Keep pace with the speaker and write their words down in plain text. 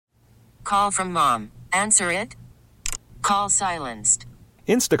call from mom. Answer it. Call silenced.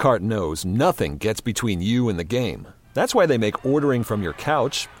 Instacart knows nothing gets between you and the game. That's why they make ordering from your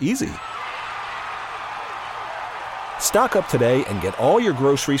couch easy. Stock up today and get all your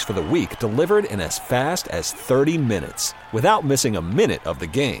groceries for the week delivered in as fast as 30 minutes without missing a minute of the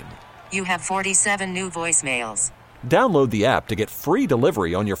game. You have 47 new voicemails. Download the app to get free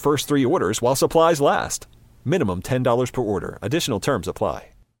delivery on your first 3 orders while supplies last. Minimum $10 per order. Additional terms apply.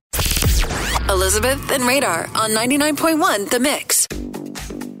 Elizabeth and Radar on 99.1 The Mix.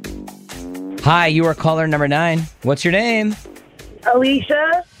 Hi, you are caller number 9. What's your name?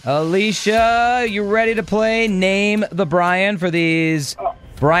 Alicia. Alicia, you ready to play Name the Bryan for these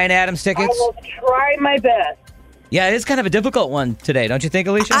Bryan Adams tickets? I will try my best. Yeah, it is kind of a difficult one today, don't you think,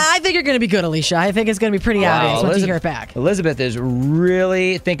 Alicia? I think you're going to be good, Alicia. I think it's going to be pretty obvious once you hear it back. Elizabeth is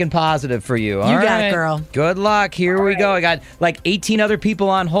really thinking positive for you. You got it, girl. Good luck. Here we go. I got like 18 other people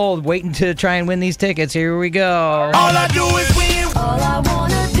on hold waiting to try and win these tickets. Here we go. All I do is win. All I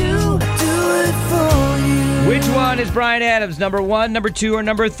want to do it for you. Which one is Bryan Adams? Number 1, number 2, or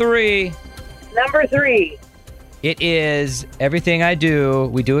number 3? Number 3. It is Everything I Do.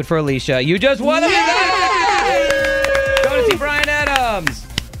 We do it for Alicia. You just won it. Go to see Bryan Adams.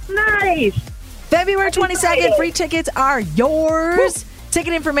 Nice. February 22nd, free tickets are yours.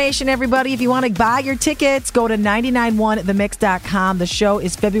 Ticket information, everybody. If you want to buy your tickets, go to 991themix.com. The show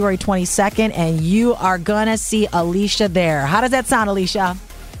is February 22nd, and you are going to see Alicia there. How does that sound, Alicia?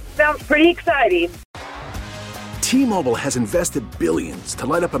 Sounds pretty exciting. T-Mobile has invested billions to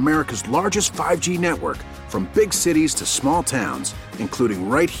light up America's largest 5G network, from big cities to small towns, including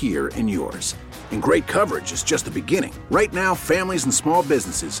right here in yours. And great coverage is just the beginning. Right now, families and small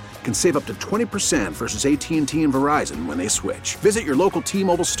businesses can save up to 20% versus AT&T and Verizon when they switch. Visit your local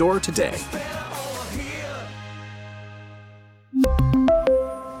T-Mobile store today.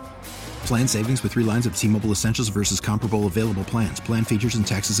 Plan savings with 3 lines of T-Mobile Essentials versus comparable available plans. Plan features and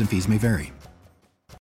taxes and fees may vary.